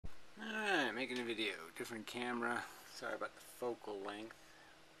making a video, different camera. Sorry about the focal length.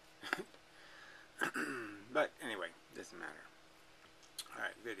 But anyway, doesn't matter.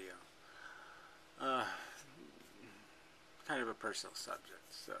 Alright, video. Kind of a personal subject,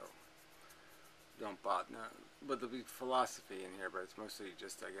 so don't bother. No, but there'll be philosophy in here, but it's mostly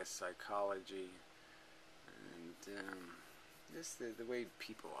just, I guess, psychology and just the way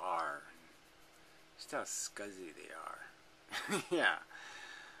people are, just how scuzzy they are. Yeah.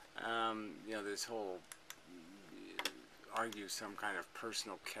 You know, this whole argue some kind of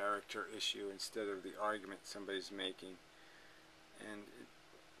personal character issue instead of the argument somebody's making, and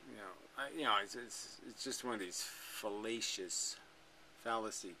it's just one of these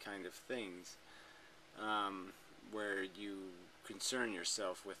fallacy kind of things, where you concern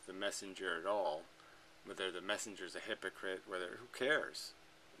yourself with the messenger at all, whether the messenger's a hypocrite, who cares?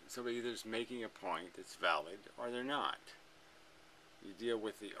 Somebody either's making a point that's valid or they're not. You deal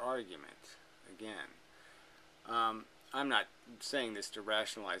with the argument again. I'm not saying this to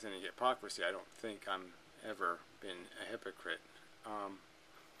rationalize any hypocrisy. I don't think I'm ever been a hypocrite.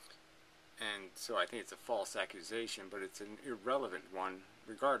 And so I think it's a false accusation, but it's an irrelevant one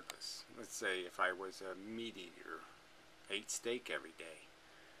regardless. Let's say if I was a meat eater, ate steak every day,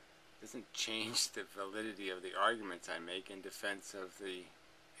 it doesn't change the validity of the arguments I make in defense of the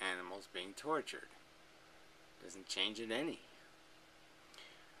animals being tortured. It doesn't change it any.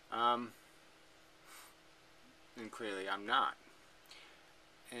 And clearly I'm not.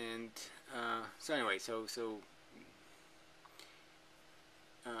 And so anyway,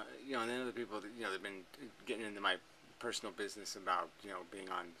 you know, and then other people, they've been getting into my personal business about, being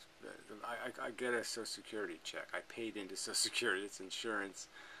on. I get a Social Security check. I paid into Social Security. It's insurance.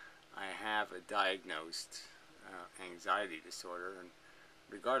 I have a diagnosed anxiety disorder, and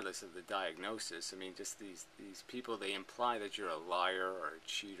regardless of the diagnosis, I mean, just these people, they imply that you're a liar or a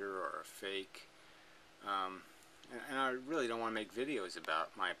cheater or a fake. And I really don't want to make videos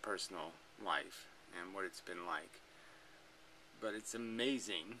about my personal life and what it's been like. But it's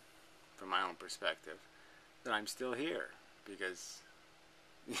amazing, from my own perspective, that I'm still here. Because,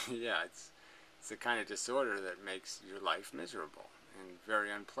 yeah, it's the kind of disorder that makes your life miserable and very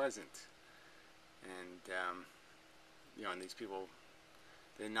unpleasant. And, and these people,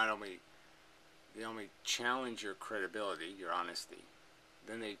 they only challenge your credibility, your honesty.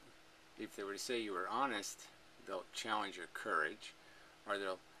 Then if they were to say you were honest, they'll challenge your courage, or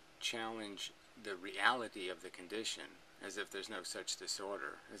they'll challenge the reality of the condition, as if there's no such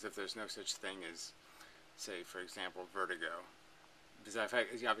disorder, as if there's no such thing as, say, for example, vertigo. Because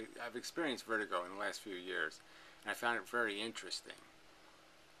I've experienced vertigo in the last few years, and I found it very interesting,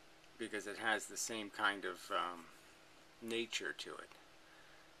 because it has the same kind of nature to it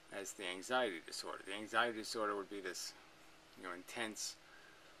as the anxiety disorder. The anxiety disorder would be this, intense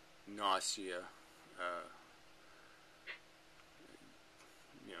nausea,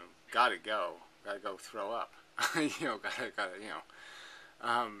 gotta go throw up, and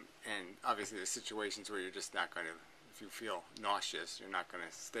obviously there's situations where you're just not going to, if you feel nauseous, you're not going to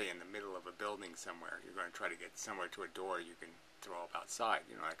stay in the middle of a building somewhere. You're going to try to get somewhere to a door you can throw up outside,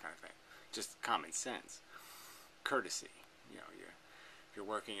 that kind of thing. Just common sense. Courtesy, if you're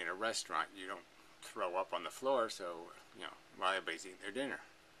working in a restaurant, you don't throw up on the floor, so, while everybody's eating their dinner.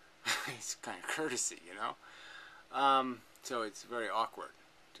 It's kind of courtesy, so it's very awkward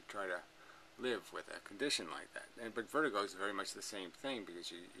to try to live with a condition like that. But vertigo is very much the same thing,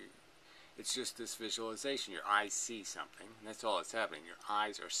 because it's just this visualization. Your eyes see something, and that's all that's happening. Your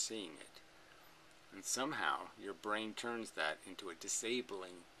eyes are seeing it. And somehow your brain turns that into a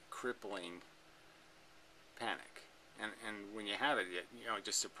disabling, crippling panic. And when you have it, it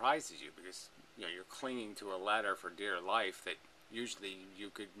just surprises you, because you're clinging to a ladder for dear life that usually you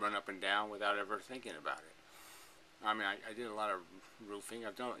could run up and down without ever thinking about it. I mean, I did a lot of roofing.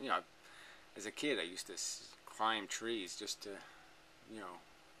 I've done, as a kid, I used to climb trees just to,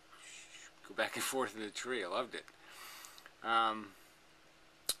 go back and forth in the tree. I loved it.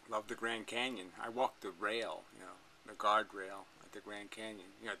 Loved the Grand Canyon. I walked the rail, the guardrail at the Grand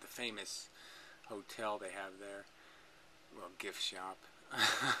Canyon, at the famous hotel they have there. Well, gift shop.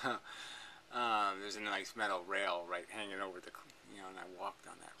 There's a nice metal rail right hanging over the, and I walked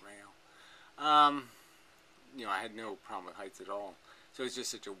on that rail. I had no problem with heights at all. So it's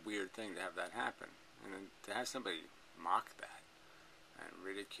just such a weird thing to have that happen. And then to have somebody mock that and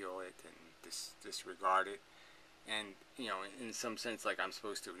ridicule it and disregard it. And, in some sense, like I'm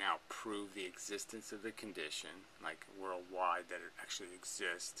supposed to now prove the existence of the condition, like worldwide, that it actually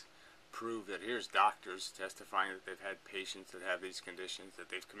exists. Prove that here's doctors testifying that they've had patients that have these conditions, that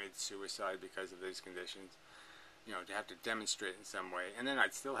they've committed suicide because of these conditions. to have to demonstrate in some way, and then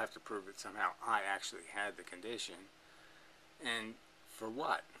I'd still have to prove that somehow I actually had the condition. And for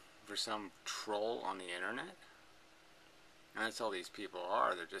what? For some troll on the internet? And that's all these people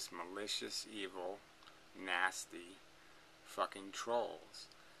are. They're just malicious, evil, nasty, fucking trolls.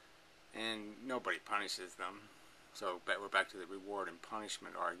 And nobody punishes them. So we're back to the reward and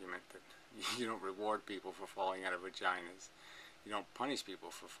punishment argument that you don't reward people for falling out of vaginas. You don't punish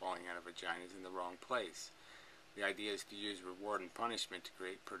people for falling out of vaginas in the wrong place. The idea is to use reward and punishment to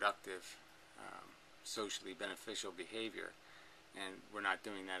create productive, socially beneficial behavior. And we're not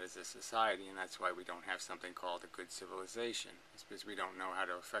doing that as a society, and that's why we don't have something called a good civilization. It's because we don't know how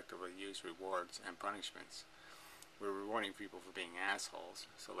to effectively use rewards and punishments. We're rewarding people for being assholes,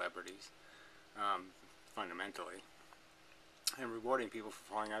 celebrities, fundamentally, and rewarding people for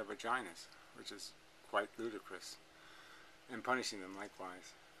falling out of vaginas, which is quite ludicrous, and punishing them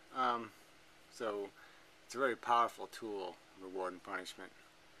likewise. So it's a very powerful tool, reward and punishment,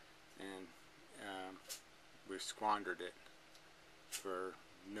 and we've squandered it for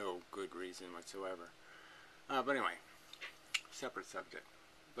no good reason whatsoever. But anyway, separate subject.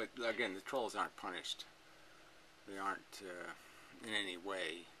 But again, the trolls aren't punished. They aren't in any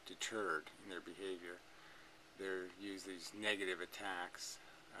way deterred in their behavior. They're use these negative attacks,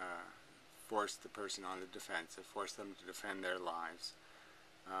 force the person on the defensive, force them to defend their lives,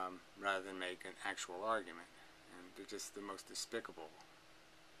 rather than make an actual argument. And they're just the most despicable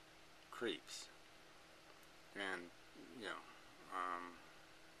creeps. And,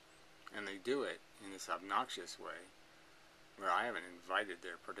 and they do it in this obnoxious way where I haven't invited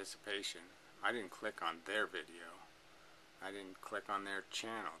their participation. I didn't click on their video. I didn't click on their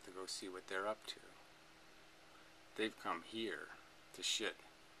channel to go see what they're up to. They've come here to shit.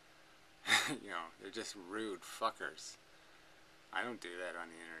 They're just rude fuckers. I don't do that on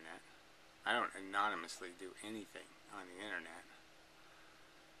the internet. I don't anonymously do anything on the internet.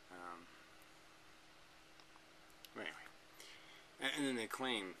 Anyway. And then they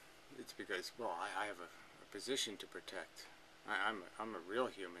claim it's because, well, I have a position to protect. I'm a real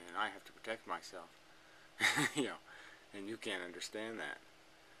human and I have to protect myself. And you can't understand that.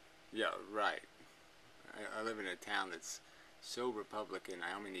 Yeah, right. I live in a town that's so Republican,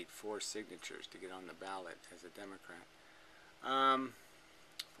 I only need 4 signatures to get on the ballot as a Democrat. 4.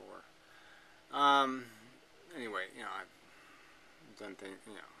 Anyway, I've done things,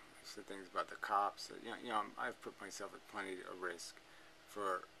 said things about the cops. I've put myself at plenty of risk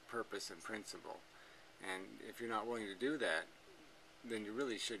for purpose and principle. And if you're not willing to do that, then you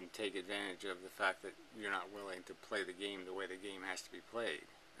really shouldn't take advantage of the fact that you're not willing to play the game the way the game has to be played.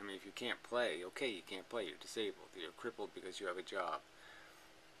 I mean, if you can't play, okay, you can't play, you're disabled, you're crippled because you have a job.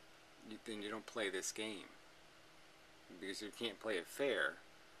 Then you don't play this game. Because if you can't play it fair,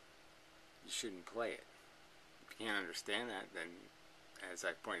 you shouldn't play it. If you can't understand that, then, as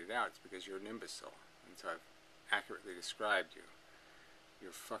I pointed out, it's because you're an imbecile. And so I've accurately described you.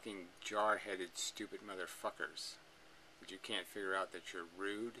 You're fucking jar-headed, stupid motherfuckers. But you can't figure out that you're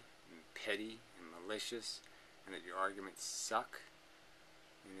rude and petty and malicious, and that your arguments suck,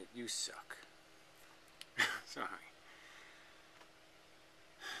 and that you suck. Sorry.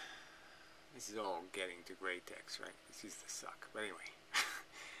 This is all getting to gray text, right? This used to suck. But anyway.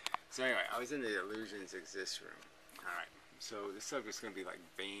 So anyway, I was in the Illusions Exist room. Alright. So the subject's going to be like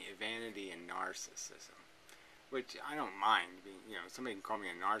vanity and narcissism. Which I don't mind being, somebody can call me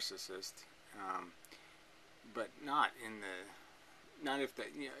a narcissist. But not if that,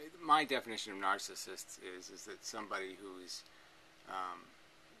 my definition of narcissists is that somebody who's,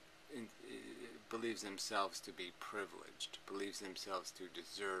 believes themselves to be privileged, believes themselves to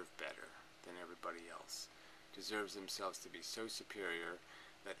deserve better than everybody else, deserves themselves to be so superior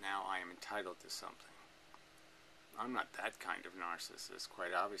that now I am entitled to something. I'm not that kind of narcissist.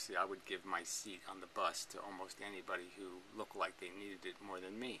 Quite obviously, I would give my seat on the bus to almost anybody who looked like they needed it more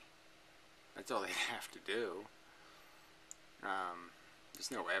than me. That's all they'd have to do.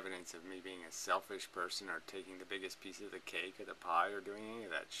 There's no evidence of me being a selfish person or taking the biggest piece of the cake or the pie or doing any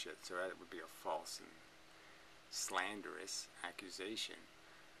of that shit. So that would be a false and slanderous accusation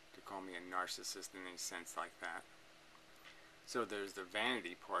to call me a narcissist in any sense like that. So there's the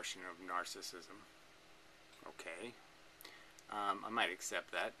vanity portion of narcissism. Okay. I might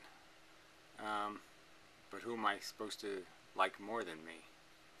accept that. But who am I supposed to like more than me?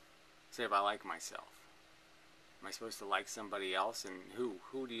 Say if I like myself. Am I supposed to like somebody else? And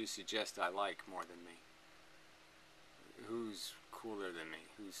who do you suggest I like more than me? Who's cooler than me?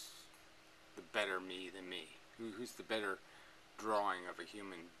 Who's the better me than me? Who's the better drawing of a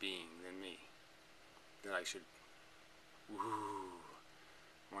human being than me? That I should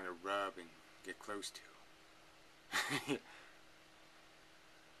want to rub and get close to.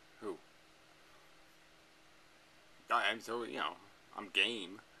 Who? I'm so, I'm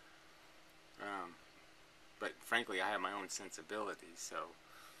game. But frankly, I have my own sensibilities, so,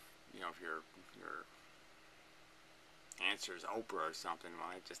 if your answer is Oprah or something,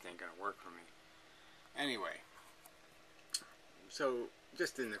 well, it just ain't gonna work for me. Anyway, so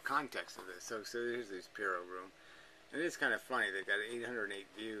just in the context of this, so here's this Piro room, and it's kind of funny. They got 808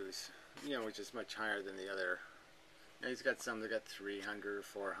 views, which is much higher than the other. He's got some that got 300 or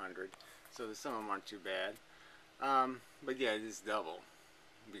 400, so some of them aren't too bad. But yeah, it is double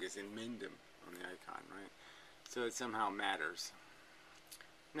because inmendham on the icon, right? So it somehow matters.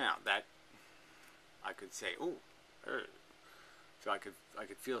 Now that I could say, oh, so I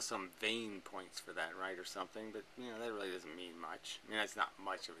could feel some vein points for that, right, or something. But that really doesn't mean much. I mean, that's not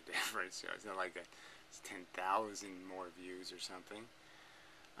much of a difference. It's not like it's 10,000 more views or something.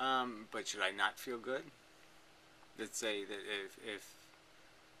 But should I not feel good? Let's say that if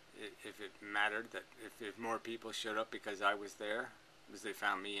it mattered, that if more people showed up because I was there, because they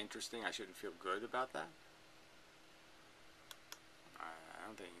found me interesting, I shouldn't feel good about that? I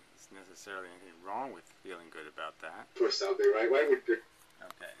don't think there's necessarily anything wrong with feeling good about that. For something, right? Why would you?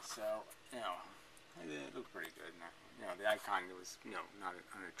 Okay, so, it looked pretty good. The icon was, not an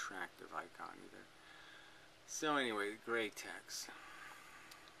unattractive icon either. So anyway, gray text.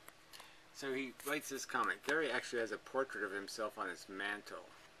 So he writes this comment. Gary actually has a portrait of himself on his mantle.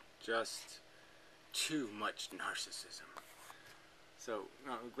 Just too much narcissism. So,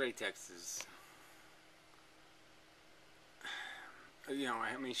 gray text is... I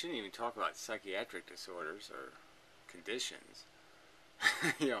mean, you shouldn't even talk about psychiatric disorders or conditions.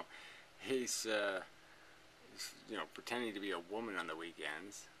 He's pretending to be a woman on the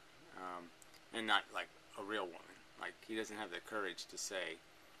weekends, and not like a real woman. Like, he doesn't have the courage to say,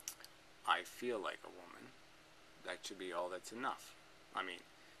 I feel like a woman. That should be all that's enough. I mean,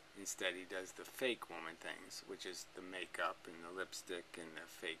 instead he does the fake woman things, which is the makeup and the lipstick and the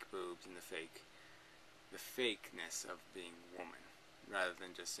fake boobs and the fakeness of being woman, rather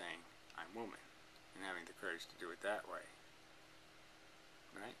than just saying, I'm woman, and having the courage to do it that way.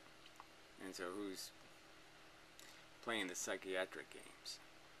 Right? And so who's playing the psychiatric games?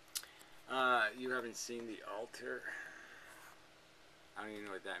 You haven't seen the altar? I don't even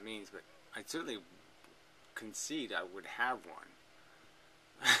know what that means, but I'd certainly concede I would have one.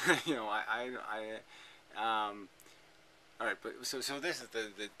 All right, but so this is the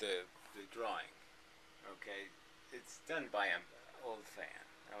drawing. Okay, it's done by an old fan.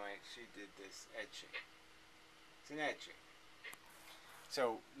 All right, she did this etching. It's an etching.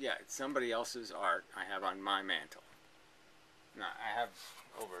 So yeah, it's somebody else's art I have on my mantle. Now I have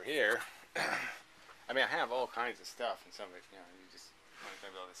over here. I mean, I have all kinds of stuff, and some of it, you just want to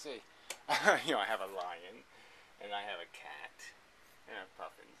be able to see. I have a lion, and I have a cat, and I have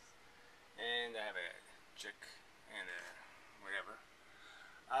puffins, and I have a chick, and a whatever.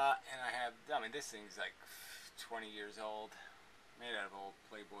 And I have, this thing's like 20 years old, made out of old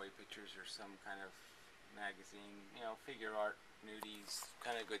Playboy pictures or some kind of magazine, figure art, nudies,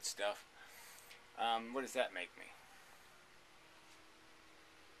 kind of good stuff. What does that make me?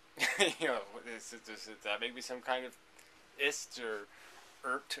 Does that make me some kind of ist or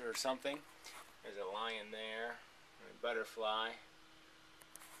or something? There's a lion there, a butterfly.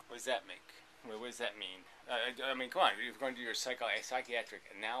 What does that make? What does that mean? I mean, come on, if you're going to do your psychiatric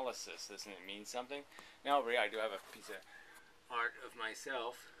analysis, doesn't it mean something? Now, over here, I do have a piece of art of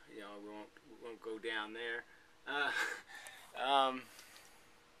myself. We won't go down there.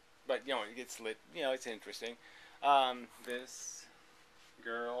 But, it gets lit. It's interesting. This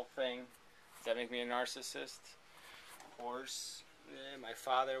girl thing, does that make me a narcissist? Horse. My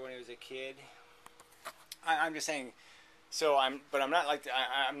father when he was a kid. I'm just saying. So I'm not like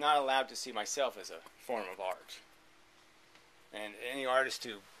I'm not allowed to see myself as a form of art. And any artist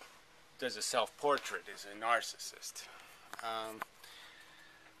who does a self-portrait is a narcissist. I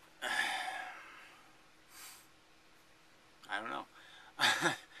don't know.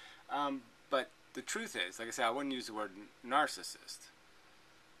 But the truth is, like I said, I wouldn't use the word narcissist.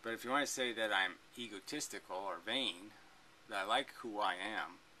 But if you want to say that I'm egotistical or vain, that I like who I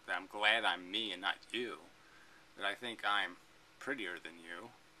am, that I'm glad I'm me and not you, that I think I'm prettier than you,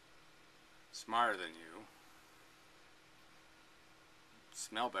 smarter than you,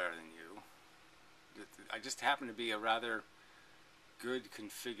 smell better than you, I just happen to be a rather good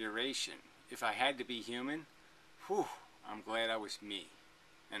configuration. If I had to be human, I'm glad I was me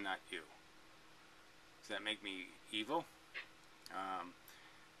and not you. Does that make me evil?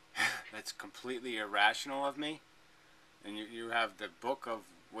 That's completely irrational of me. And you have the book of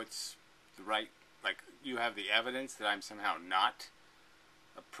what's the right Like, you have the evidence that I'm somehow not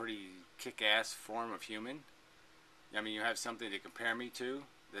a pretty kick-ass form of human. I mean, you have something to compare me to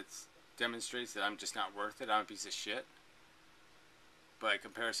that demonstrates that I'm just not worth it. I'm a piece of shit. By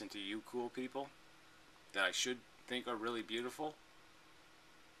comparison to you cool people that I should think are really beautiful.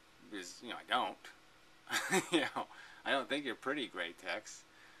 Because, you know, I don't. You know, I don't think you're pretty, Great Tex.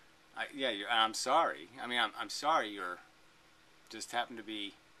 I'm sorry. I mean, I'm sorry you're just happened to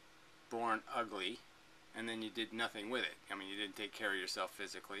be born ugly, and then you did nothing with it. I mean, you didn't take care of yourself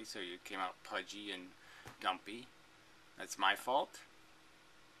physically, so you came out pudgy and dumpy. That's my fault.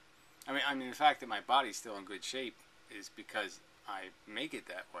 I mean, the fact that my body's still in good shape is because I make it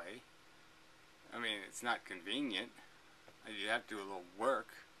that way. I mean, it's not convenient. You have to do a little work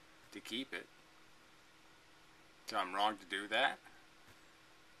to keep it. So I'm wrong to do that.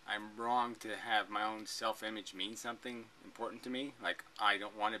 I'm wrong to have my own self-image mean something important to me, like I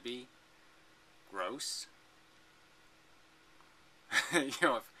don't want to be gross. You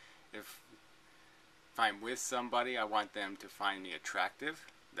know, if I'm with somebody, I want them to find me attractive.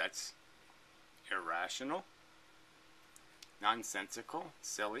 That's irrational, nonsensical,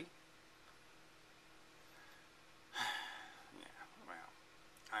 silly. Yeah, well,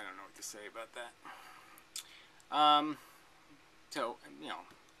 I don't know what to say about that. So, you know,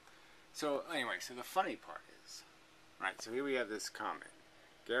 so anyway, so the funny part is, right, so here we have this comment.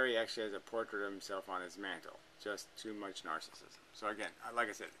 Gary actually has a portrait of himself on his mantle. Just too much narcissism. So again, like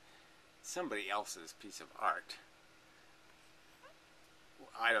I said, somebody else's piece of art.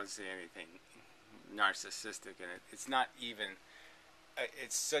 I don't see anything narcissistic in it. It's not even,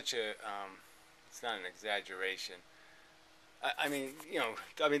 it's such a, it's not an exaggeration. I mean, you know,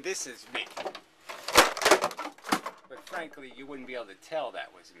 I mean, this is me. But frankly, you wouldn't be able to tell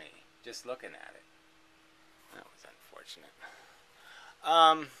that was me, just looking at it. That was unfortunate.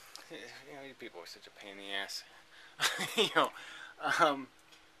 You know, you people are such a pain in the ass. You know,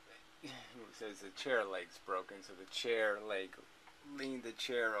 it says the chair leg's broken, so the chair leg leaned the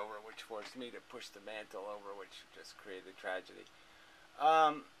chair over, which forced me to push the mantle over, which just created tragedy.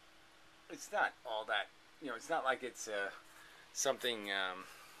 It's not all that, you know, it's not like it's something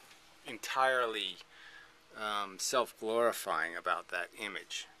entirely self-glorifying about that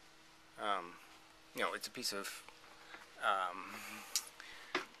image. You know, it's a piece of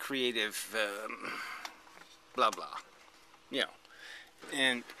creative blah blah, you know,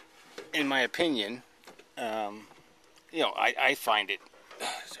 and in my opinion, you know, I find it,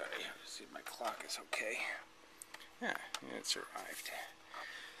 sorry, let's see if my clock is okay. Yeah, it's arrived.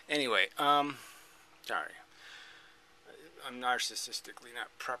 Anyway, sorry, I'm narcissistically not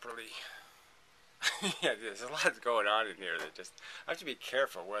properly. Yeah, there's a lot going on in here that just, I have to be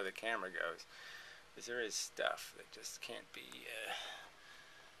careful where the camera goes, because there is stuff that just can't be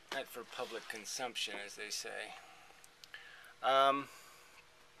not for public consumption, as they say. Well,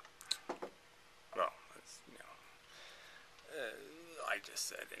 that's, you know, I just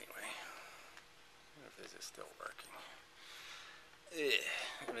said anyway. I don't know if this is still working.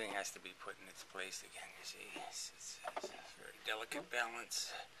 Everything has to be put in its place again, you see. It's a very delicate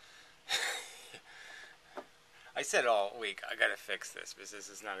balance. I said all week, I gotta fix this, because this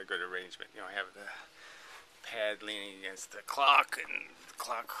is not a good arrangement. You know, I have the pad leaning against the clock, and the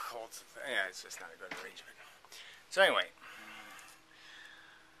clock holds, yeah, it's just not a good arrangement. So anyway,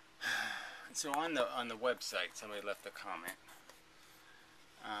 so on the website, somebody left a comment.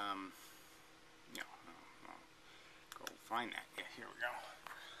 You know, I'll go find that. Yeah, here we go.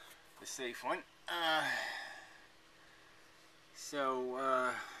 The safe one.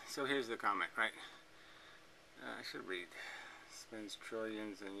 So here's the comment, right? I should read. Spends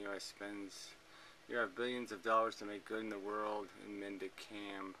trillions, and U.S. spends. You have billions of dollars to make good in the world,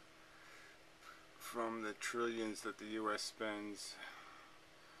 inmendham, from the trillions that the U.S. spends.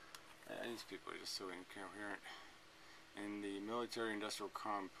 These people are just so incoherent. And the military-industrial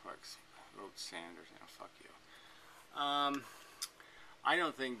complex, wrote Sanders. You know, fuck you. I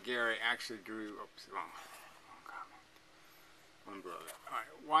don't think Gary actually drew. Oops, wrong comment. One below that. All right.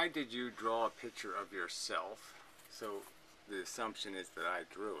 Why did you draw a picture of yourself? So the assumption is that I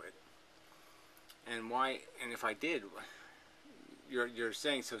drew it. And why? And if I did, you're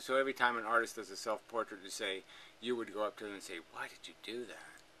saying so. So every time an artist does a self-portrait, you would go up to them and say, "Why did you do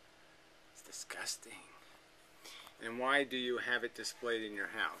that? It's disgusting." And why do you have it displayed in your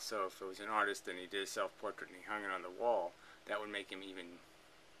house? So if it was an artist and he did a self-portrait and he hung it on the wall, that would make him even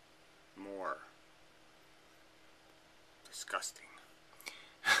more disgusting.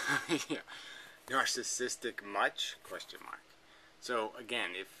 Yeah. Narcissistic much? Question mark. So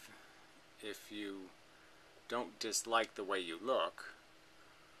again, if you don't dislike the way you look,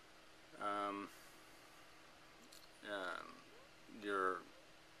 you're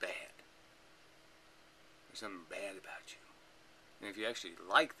bad. There's something bad about you. And if you actually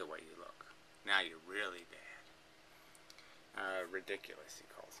like the way you look, now you're really bad. Ridiculous, he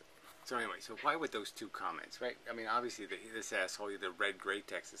calls it. So anyway, so why would those two comments, right? I mean, obviously this asshole either read Great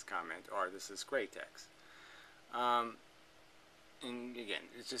Text's comment or this is Great Text. And again,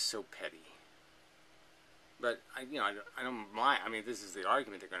 it's just so petty. But I don't mind. I mean, this is the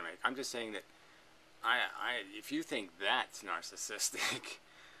argument they're going to make. I'm just saying that if you think that's narcissistic,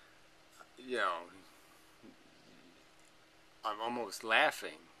 I'm almost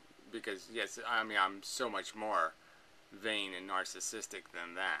laughing because yes, I mean I'm so much more vain and narcissistic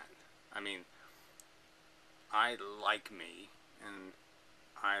than that. I mean, I like me, and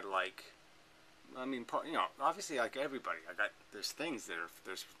obviously like everybody, there's things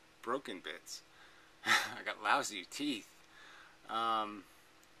there's broken bits. I got lousy teeth.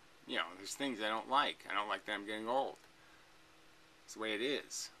 There's things I don't like. I don't like that I'm getting old. It's the way it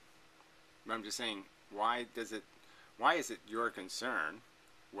is. But I'm just saying, why is it your concern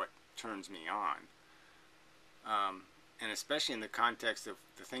what turns me on? And especially in the context of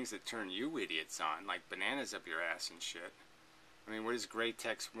the things that turn you idiots on, like bananas up your ass and shit. I mean, what does Great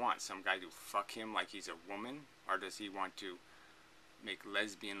Text want? Some guy to fuck him like he's a woman? Or does he want to make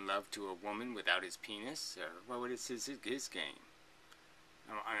lesbian love to a woman without his penis? Or what is his game?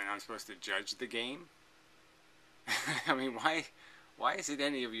 I'm supposed to judge the game? I mean, why is it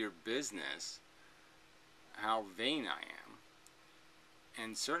any of your business how vain I am?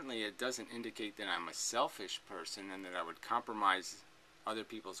 And certainly it doesn't indicate that I'm a selfish person and that I would compromise other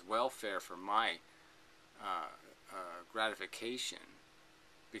people's welfare for my gratification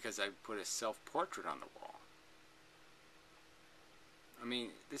because I put a self-portrait on the wall. I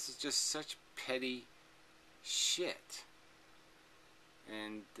mean, this is just such petty shit.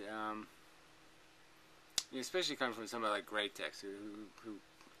 And especially coming from somebody like Great Text, who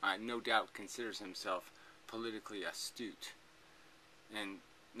no doubt considers himself politically astute, and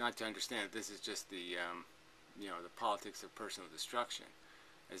not to understand that this is just the politics of personal destruction,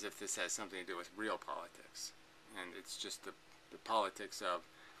 as if this has something to do with real politics, and it's just the politics of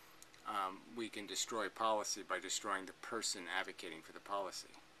we can destroy policy by destroying the person advocating for the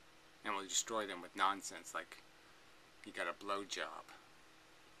policy, and we'll destroy them with nonsense like he got a blowjob.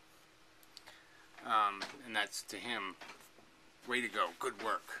 And that's, to him, way to go, good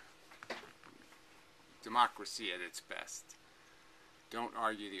work. Democracy at its best. Don't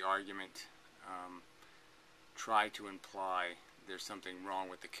argue the argument. Try to imply there's something wrong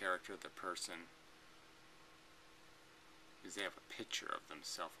with the character of the person because they have a picture of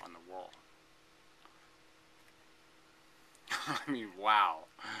themselves on the wall. I mean, wow.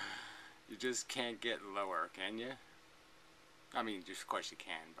 You just can't get lower, can you? I mean, of course you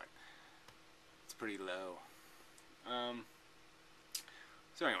can, but it's pretty low.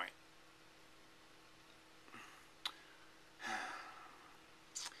 So anyway.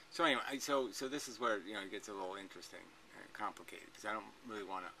 So this is where, it gets a little interesting and complicated, because I don't really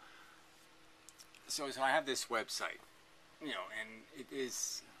want to. So I have this website, and it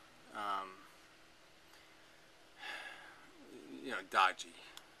is, dodgy.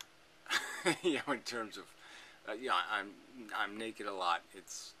 In terms of, I'm naked a lot.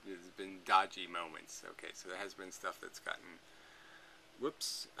 There's been dodgy moments. Okay, so there has been stuff that's gotten,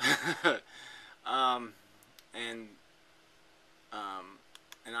 whoops,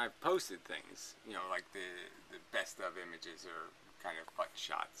 and I've posted things, like the best of images or kind of butt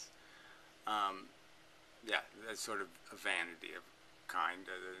shots. Yeah, that's sort of a vanity of kind,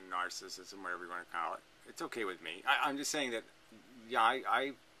 narcissism, whatever you want to call it. It's okay with me. I'm just saying that, yeah,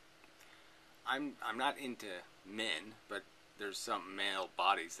 I'm not into men, but there's some male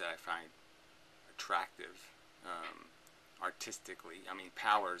bodies that I find attractive, artistically. I mean,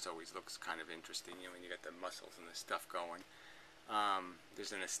 Powers always looks kind of interesting, when you got the muscles and the stuff going.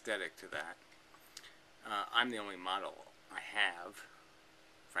 There's an aesthetic to that. I'm the only model I have,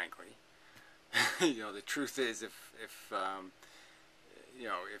 frankly. The truth is, if I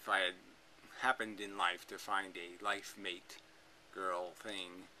had happened in life to find a life mate girl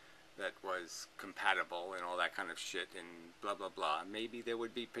thing that was compatible and all that kind of shit and blah blah blah, maybe there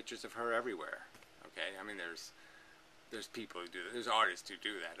would be pictures of her everywhere. Okay, I mean there's people who do that. There's artists who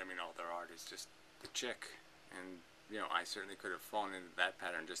do that. I mean, all their art is just the chick, and I certainly could have fallen into that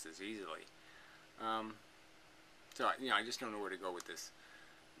pattern just as easily. So I just don't know where to go with this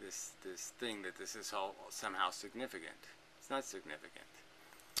thing that this is all somehow significant. It's not significant.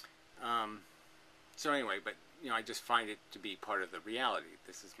 So anyway, but I just find it to be part of the reality.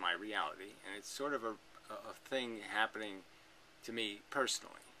 This is my reality, and it's sort of a thing happening to me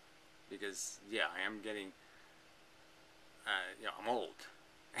personally, because yeah, I am getting I'm old,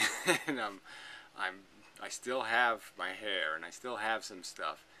 and I still have my hair, and I still have some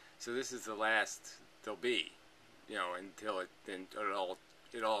stuff. So this is the last there'll be, until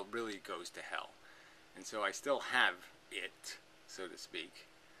it all really goes to hell. And so I still have it, so to speak.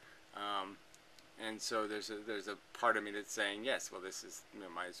 And so there's a part of me that's saying, yes, well, this is,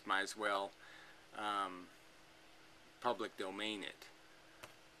 might as well public domain it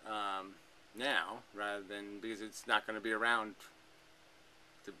now, rather than, because it's not going to be around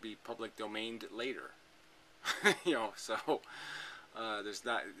to be public domained later. So there's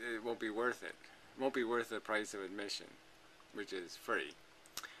not, it won't be worth it. It won't be worth the price of admission, which is free.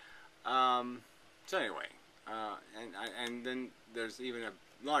 So anyway, and then there's even a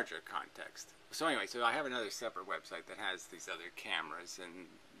larger context. So anyway, so I have another separate website that has these other cameras, and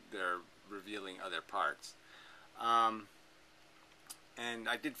they're revealing other parts. And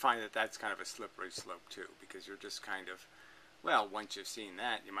I did find that that's kind of a slippery slope too, because you're just kind of, well, once you've seen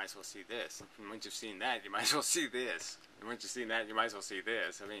that, you might as well see this. And once you've seen that, you might as well see this. And once you've seen that, you might as well see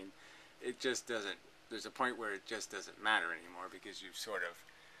this. I mean, it just doesn't, there's a point where it just doesn't matter anymore, because you've sort of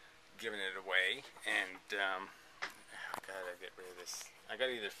given it away. And I gotta get rid of this. I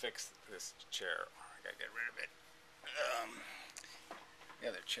gotta either fix this chair or I gotta get rid of it. The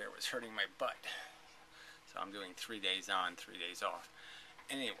other chair was hurting my butt. So I'm doing 3 days on, 3 days off.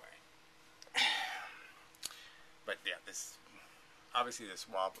 Anyway. But yeah, obviously this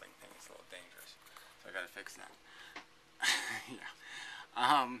wobbling thing is a little dangerous. So I gotta fix that. Yeah.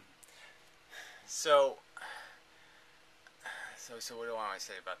 So what do I want to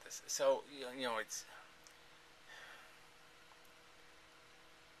say about this? So,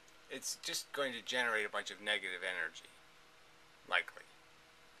 it's just going to generate a bunch of negative energy, likely.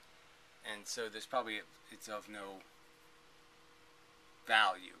 And so it's of no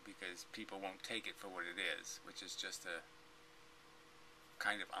value, because people won't take it for what it is, which is just a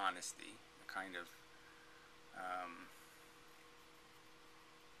kind of honesty, a kind of,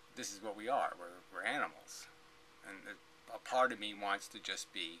 this is what we are, we're animals. And a part of me wants to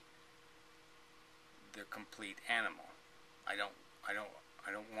just be the complete animal. I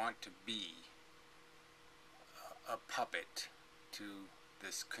don't want to be a puppet to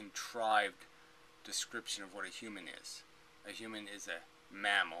this contrived description of what a human is. A human is a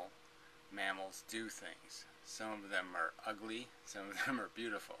mammal. Mammals do things. Some of them are ugly, some of them are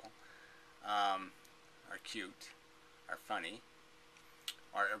beautiful, are cute, are funny,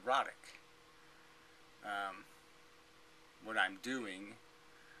 are erotic. What I'm doing,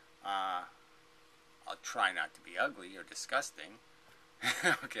 I'll try not to be ugly or disgusting.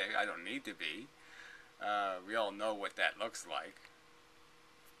 Okay, I don't need to be. We all know what that looks like.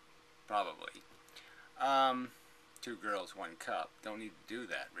 Probably. 2 girls, 1 cup. Don't need to do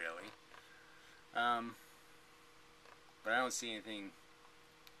that, really. But I don't see anything.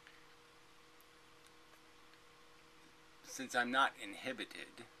 Since I'm not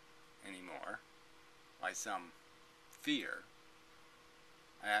inhibited anymore by some fear,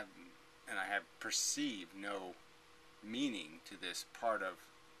 I have perceived no meaning to this part of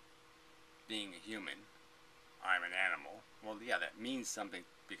being a human. I'm an animal. Well, yeah, that means something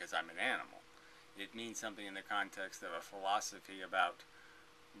because I'm an animal. It means something in the context of a philosophy about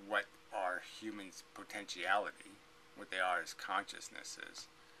what are humans' potentiality, what they are as consciousnesses,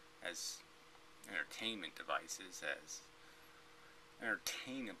 as entertainment devices, as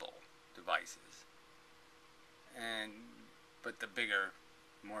entertainable devices. But the bigger,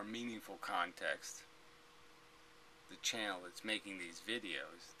 more meaningful context, the channel that's making these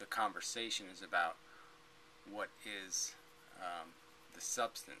videos, the conversation is about what is the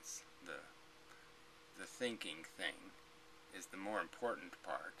substance, the thinking thing is the more important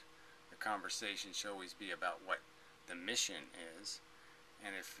part. The conversation should always be about what the mission is,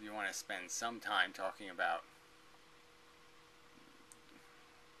 and if you want to spend some time talking about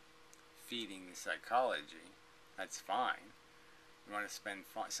feeding the psychology, that's fine. You want to spend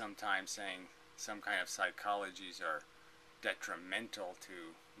some time saying some kind of psychologies are detrimental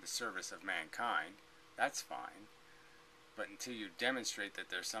to the service of mankind, that's fine. But until you demonstrate that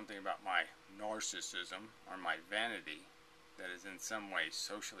there's something about my narcissism or my vanity that is in some way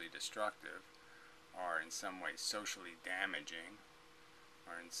socially destructive, or in some way socially damaging,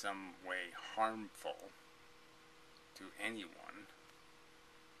 or in some way harmful to anyone,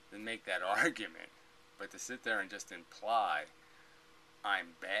 then make that argument. But to sit there and just imply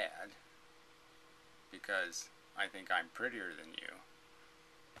I'm bad because I think I'm prettier than you,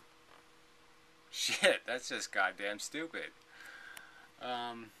 shit, that's just goddamn stupid.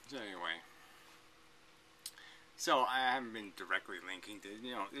 So anyway, so I haven't been directly linking to,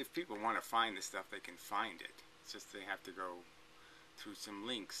 if people want to find this stuff, they can find it. It's just they have to go through some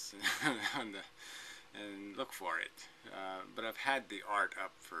links on the, and look for it. But I've had the art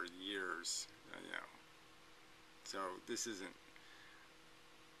up for years, you know. So this isn't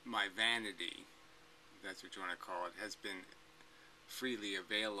my vanity, if that's what you want to call it, has been freely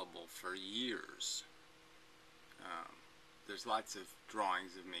available for years. There's lots of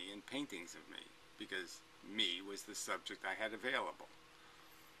drawings of me and paintings of me, because me was the subject I had available.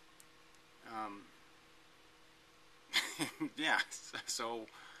 Yeah, so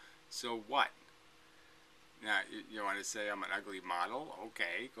what? Now, you want to say I'm an ugly model?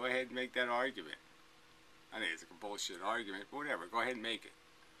 Okay, go ahead and make that argument. I think it's a bullshit argument, but whatever, go ahead and make it.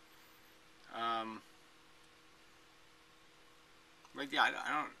 But yeah,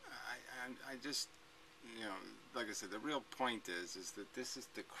 I just, you know, like I said, the real point is that this is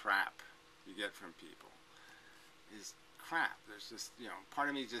the crap you get from people. Is crap. There's just, you know, part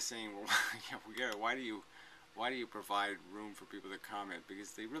of me just saying, well, you know, why do you provide room for people to comment?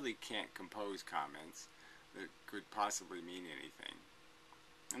 Because they really can't compose comments that could possibly mean anything,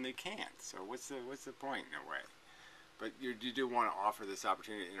 and they can't. So what's the point in a way? But you do want to offer this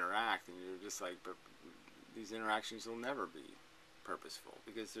opportunity to interact, and you're just like, but these interactions will never be purposeful,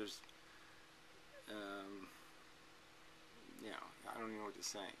 because there's, you know, I don't even know what to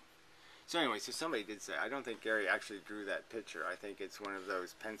say. So anyway, so somebody did say, I don't think Gary actually drew that picture. I think it's one of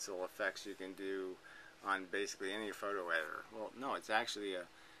those pencil effects you can do on basically any photo editor. Well, no, it's actually a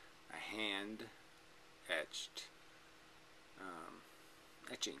hand etched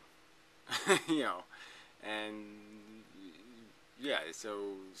etching. You know, and yeah,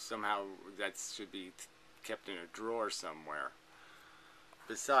 so somehow that should be kept in a drawer somewhere.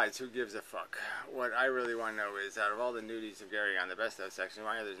 Besides, who gives a fuck? What I really want to know is, out of all the nudies of Gary on the best of section,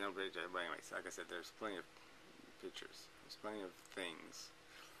 why there's no picture? But anyways, like I said, there's plenty of pictures. There's plenty of things.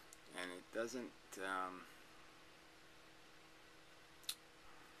 And it doesn't,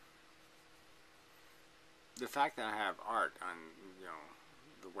 the fact that I have art on, you know,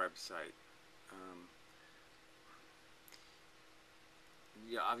 the website,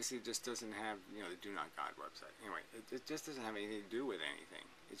 yeah, obviously it just doesn't have, you know, the Do Not God website. Anyway, it just doesn't have anything to do with anything.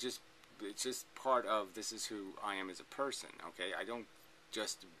 It's just part of, this is who I am as a person, okay?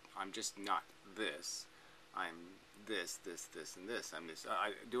 I'm just not this. I'm this, and this. I'm this.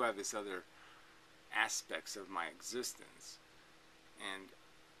 I do have this other aspects of my existence. And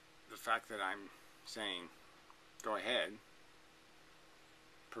the fact that I'm saying, go ahead,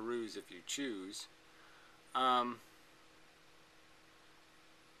 peruse if you choose,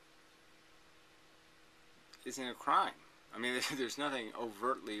 isn't a crime. I mean, there's nothing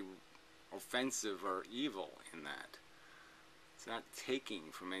overtly offensive or evil in that. It's not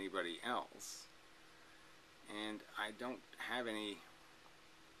taking from anybody else. And I don't have any,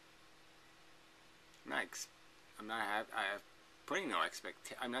 I'm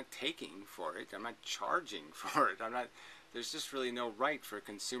not taking for it. I'm not charging for it. There's just really no right for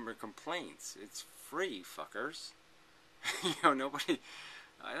consumer complaints. It's free, fuckers. You know, nobody,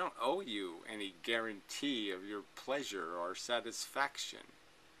 I don't owe you any guarantee of your pleasure or satisfaction.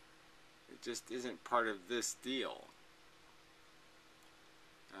 It just isn't part of this deal.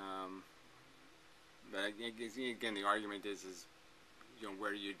 But again, the argument is, you know,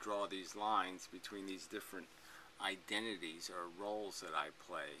 where do you draw these lines between these different identities or roles that I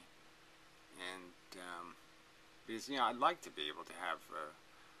play? And because, you know, I'd like to be able to have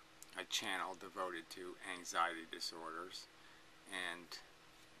a channel devoted to anxiety disorders and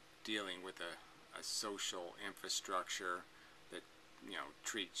dealing with a social infrastructure that, you know,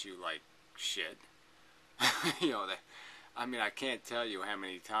 treats you like shit. You know, I mean, I can't tell you how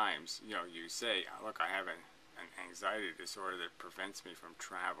many times, you know, you say, look, I have an anxiety disorder that prevents me from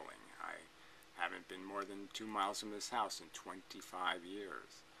traveling. I haven't been more than 2 miles from this house in 25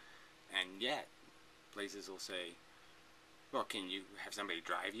 years. And yet, places will say, well, can you have somebody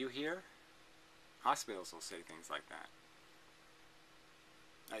drive you here? Hospitals will say things like that.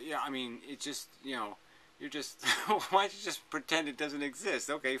 Yeah, I mean, it's just, you know, you're just, why don't you just pretend it doesn't exist?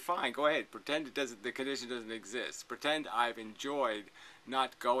 Okay, fine, go ahead. Pretend the condition doesn't exist. Pretend I've enjoyed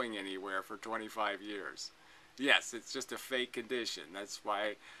not going anywhere for 25 years. Yes, it's just a fake condition. That's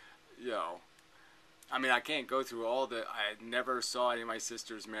why, you know, I mean, I can't go through I never saw any of my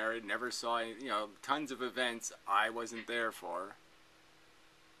sisters married, never saw any, you know, tons of events I wasn't there for.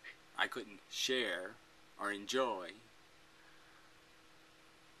 I couldn't share or enjoy.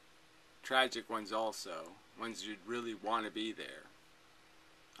 Tragic ones also, ones you'd really want to be there.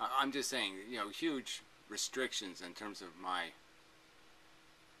 I'm just saying, you know, huge restrictions in terms of my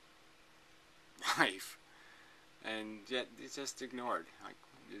life, and yet it's just ignored, like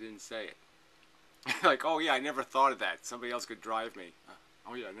you didn't say it. Like, oh yeah, I never thought of that. Somebody else could drive me.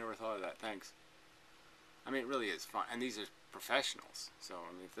 Oh yeah, I never thought of that. Thanks. I mean, it really is fun. And these are professionals. So,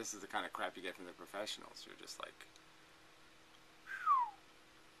 I mean, if this is the kind of crap you get from the professionals, you're just like...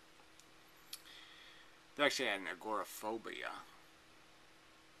 They actually had an agoraphobia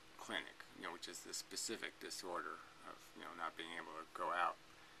clinic, which is the specific disorder of, not being able to go out,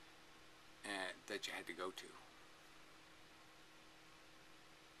 and that you had to go to.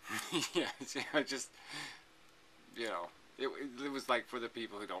 Yeah, just, it was like for the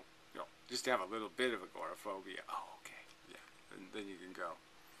people who don't, just to have a little bit of agoraphobia. Oh, okay, yeah, and then you can go.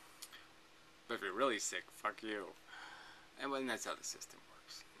 But if you're really sick, fuck you. And well, that's how the system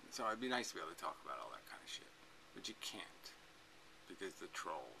works. So it'd be nice to be able to talk about all that kind of shit. But you can't. Because the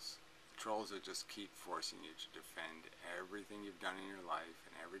trolls will just keep forcing you to defend everything you've done in your life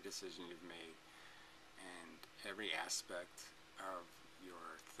and every decision you've made and every aspect of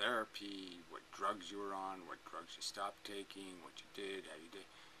your therapy, what drugs you were on, what drugs you stopped taking, what you did, how you did.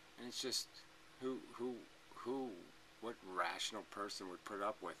 And it's just, what rational person would put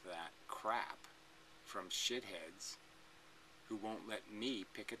up with that crap from shitheads who won't let me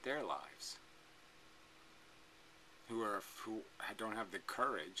pick at their lives? Who don't have the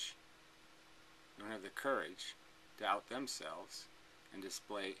courage, to out themselves and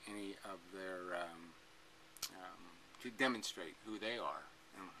display any of their, to demonstrate who they are.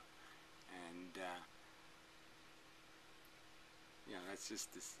 And that's just,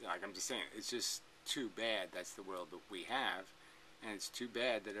 like I'm just saying, it's just too bad that's the world that we have, and it's too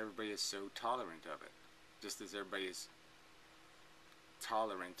bad that everybody is so tolerant of it, just as everybody is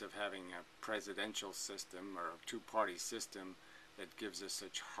tolerant of having a presidential system or a two-party system that gives us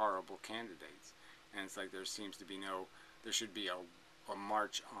such horrible candidates. And it's like there should be a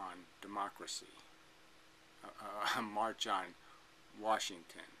march on democracy, a march on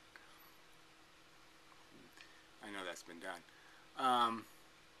Washington. I know that's been done.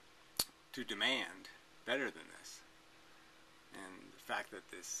 To demand better than this. And the fact that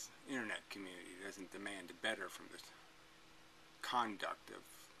this internet community doesn't demand better from the conduct of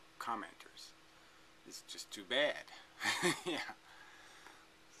commenters is just too bad. Yeah.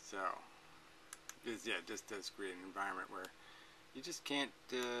 So, it just does create an environment where you just can't,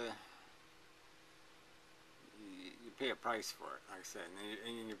 you pay a price for it, like I said.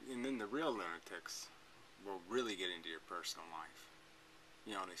 And then the real lunatics will really get into your personal life.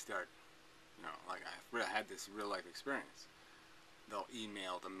 They start, like I had this real life experience. They'll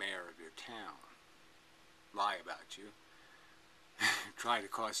email the mayor of your town, lie about you, try to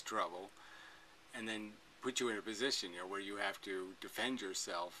cause trouble, and then put you in a position where you have to defend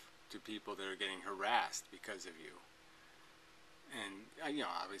yourself to people that are getting harassed because of you. And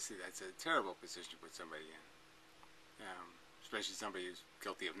obviously that's a terrible position to put somebody in, especially somebody who's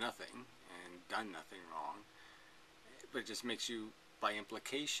guilty of nothing and done nothing wrong. But it just makes you, by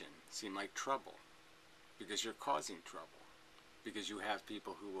implication, seem like trouble, because you're causing trouble, because you have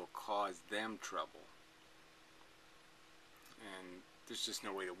people who will cause them trouble. And there's just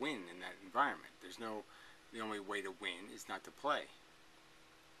no way to win in that environment. The only way to win is not to play.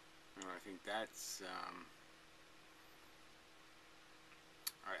 I think that's,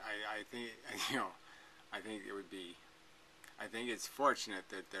 I think it would be, I think it's fortunate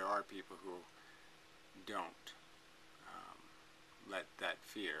that there are people who don't let that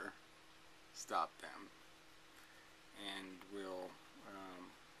fear stop them and will,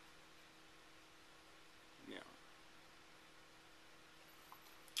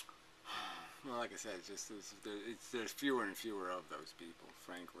 well, like I said, there's fewer and fewer of those people,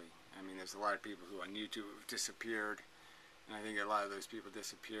 frankly. I mean, there's a lot of people who on YouTube have disappeared, and I think a lot of those people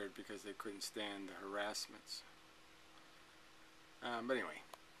disappeared because they couldn't stand the harassments. But anyway,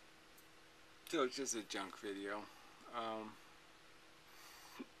 so it's just a junk video.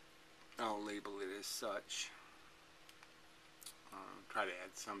 I'll label it as such. Try to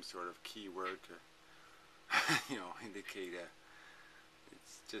add some sort of keyword to, indicate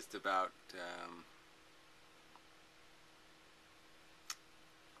it's just about,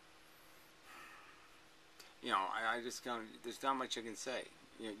 I just don't, there's not much I can say.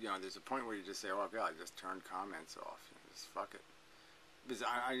 There's a point where you just say, oh God, just turn comments off. Just fuck it. Because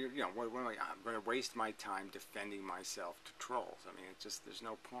I'm going to waste my time defending myself to trolls. I mean, it's just, there's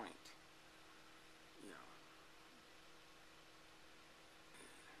no point.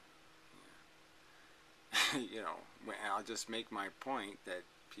 I'll just make my point that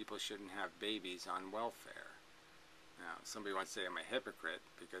people shouldn't have babies on welfare. Now, somebody wants to say I'm a hypocrite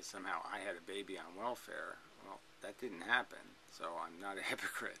because somehow I had a baby on welfare. Well, that didn't happen, so I'm not a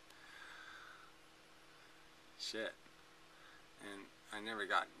hypocrite. Shit. And I never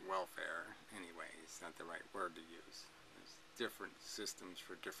got welfare anyway. It's not the right word to use. There's different systems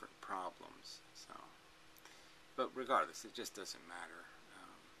for different problems. So, but regardless, it just doesn't matter.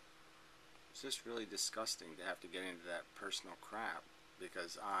 It's just really disgusting to have to get into that personal crap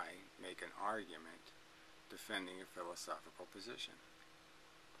because I make an argument defending a philosophical position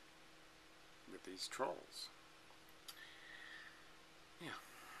with these trolls. Yeah.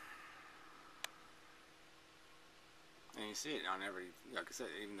 And you see it on every, like I said,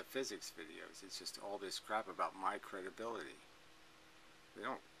 even the physics videos. It's just all this crap about my credibility. They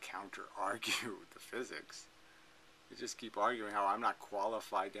don't counter-argue with the physics. They just keep arguing how I'm not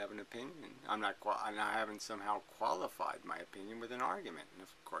qualified to have an opinion. I haven't somehow qualified my opinion with an argument. And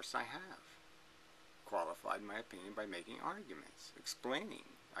of course I have qualified my opinion by making arguments, explaining.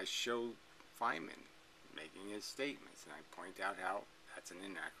 I show Feynman making his statements, and I point out how that's an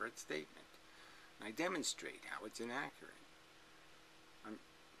inaccurate statement. And I demonstrate how it's inaccurate.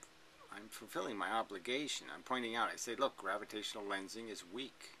 I'm fulfilling my obligation. I'm pointing out, I say, look, gravitational lensing is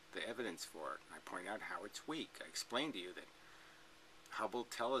weak. The evidence for it. I point out how it's weak. I explain to you that Hubble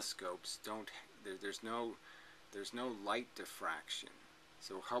telescopes there's no light diffraction.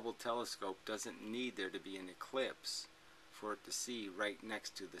 So Hubble telescope doesn't need there to be an eclipse for it to see right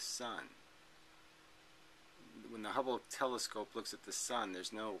next to the sun. When the Hubble telescope looks at the sun,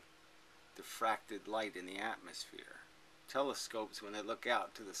 there's no diffracted light in the atmosphere. Telescopes, when they look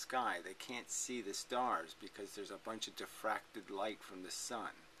out to the sky, they can't see the stars because there's a bunch of diffracted light from the sun.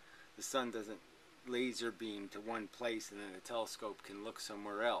 The sun doesn't laser beam to one place and then the telescope can look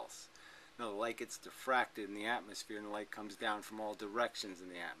somewhere else. No, the light gets diffracted in the atmosphere and the light comes down from all directions in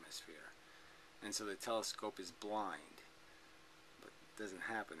the atmosphere. And so the telescope is blind. But it doesn't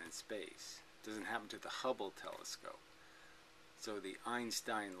happen in space. It doesn't happen to the Hubble telescope. So the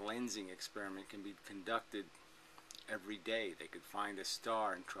Einstein lensing experiment can be conducted every day. They could find a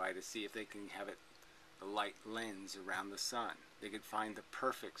star and try to see if they can have the light lens around the sun. They could find the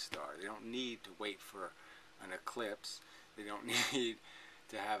perfect star. They don't need to wait for an eclipse. They don't need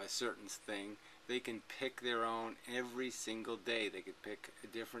to have a certain thing. They can pick their own every single day. They could pick a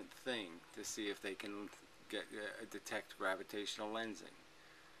different thing to see if they can detect gravitational lensing.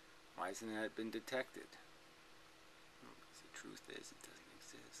 Why hasn't that been detected? Well, because the truth is it doesn't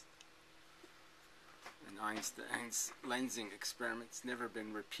exist. And Einstein's lensing experiment's never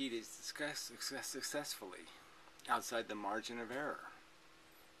been repeated successfully outside the margin of error.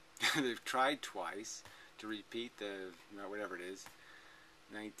 They've tried twice to repeat the, whatever it is,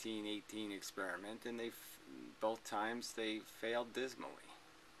 1918 experiment, and both times they failed dismally.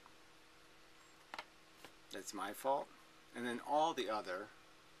 That's my fault. And then all the other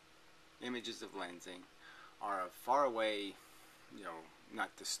images of lensing are far away,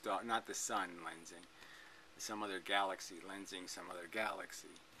 not the sun lensing, some other galaxy lensing some other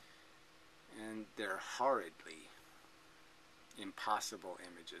galaxy. And they're horridly impossible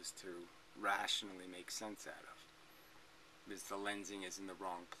images to rationally make sense out of. Because the lensing is in the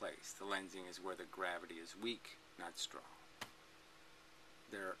wrong place. The lensing is where the gravity is weak, not strong.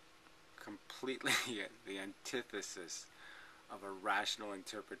 They're completely the antithesis of a rational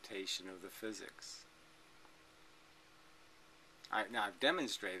interpretation of the physics. Now I've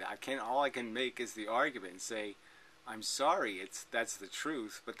demonstrated. All I can make is the argument and say, I'm sorry, that's the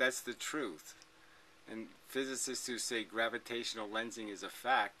truth, but that's the truth. And physicists who say gravitational lensing is a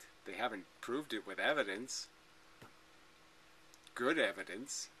fact, they haven't proved it with evidence. Good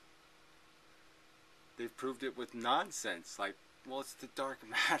evidence. They've proved it with nonsense, like, well, it's the dark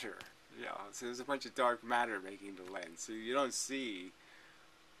matter. So there's a bunch of dark matter making the lens. So you don't see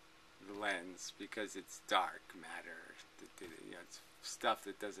the lens because it's dark matter. It's stuff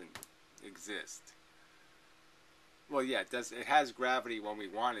that doesn't exist. Well, yeah, it has gravity when we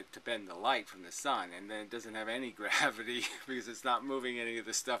want it to bend the light from the sun, and then it doesn't have any gravity because it's not moving any of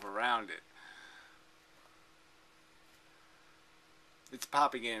the stuff around it. It's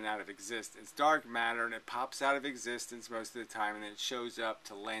popping in and out of existence. Dark matter, and it pops out of existence most of the time, and then it shows up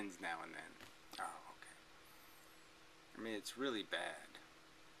to lens now and then. Oh, okay. I mean, it's really bad.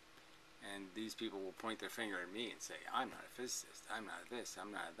 And these people will point their finger at me and say, I'm not a physicist, I'm not this,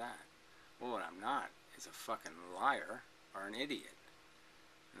 I'm not that. Well, what I'm not is a fucking liar or an idiot.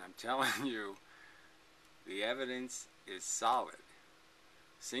 And I'm telling you, the evidence is solid.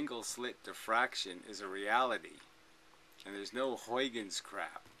 Single slit diffraction is a reality. And there's no Huygens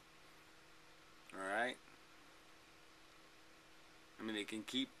crap. Alright? I mean, they can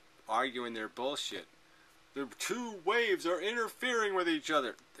keep arguing their bullshit. The two waves are interfering with each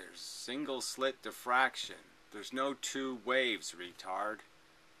other. There's single slit diffraction. There's no two waves, retard.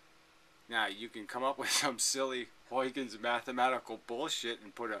 Now, you can come up with some silly, Huygens mathematical bullshit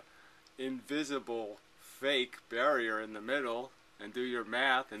and put a invisible fake barrier in the middle and do your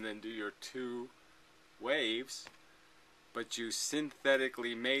math and then do your two waves, but you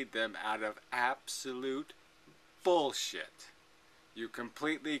synthetically made them out of absolute bullshit. You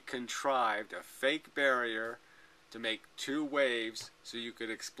completely contrived a fake barrier to make two waves so you could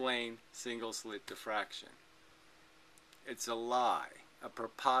explain single slit diffraction. It's a lie, a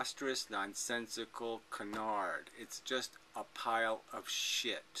preposterous, nonsensical canard. It's just a pile of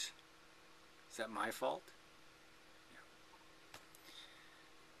shit. Is that my fault? Yeah.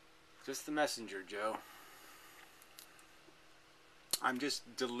 Just the messenger, Joe. I'm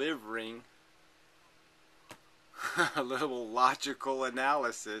just delivering a little logical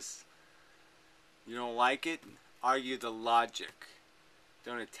analysis. You don't like it? Argue the logic.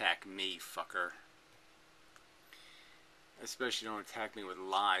 Don't attack me, fucker. Especially don't attack me with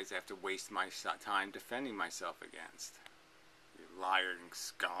lies I have to waste my time defending myself against. You lying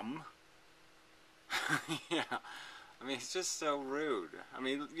scum. Yeah. I mean, it's just so rude. I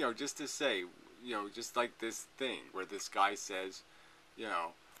mean, you know, just to say, you know, just like this thing where this guy says, you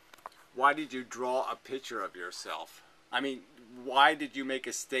know, why did you draw a picture of yourself? I mean, why did you make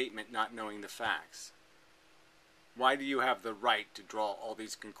a statement not knowing the facts? Why do you have the right to draw all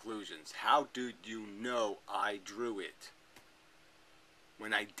these conclusions? How did you know I drew it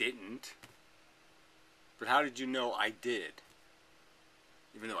when I didn't? But how did you know I did?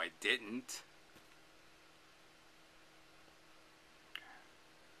 Even though I didn't.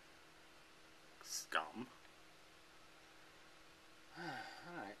 Scum.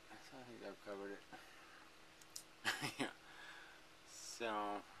 Alright, I think I've covered it. Yeah.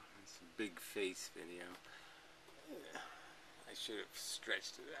 So, it's a big face video. I should have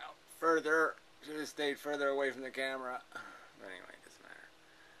stretched it out further. Should have stayed further away from the camera. But anyway, it doesn't matter.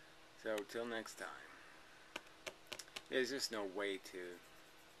 So, till next time. There's just no way to...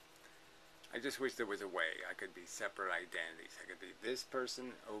 I just wish there was a way. I could be separate identities. I could be this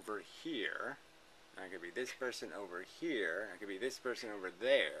person over here. I could be this person over here. I could be this person over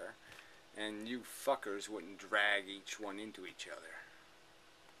there. And you fuckers wouldn't drag each one into each other.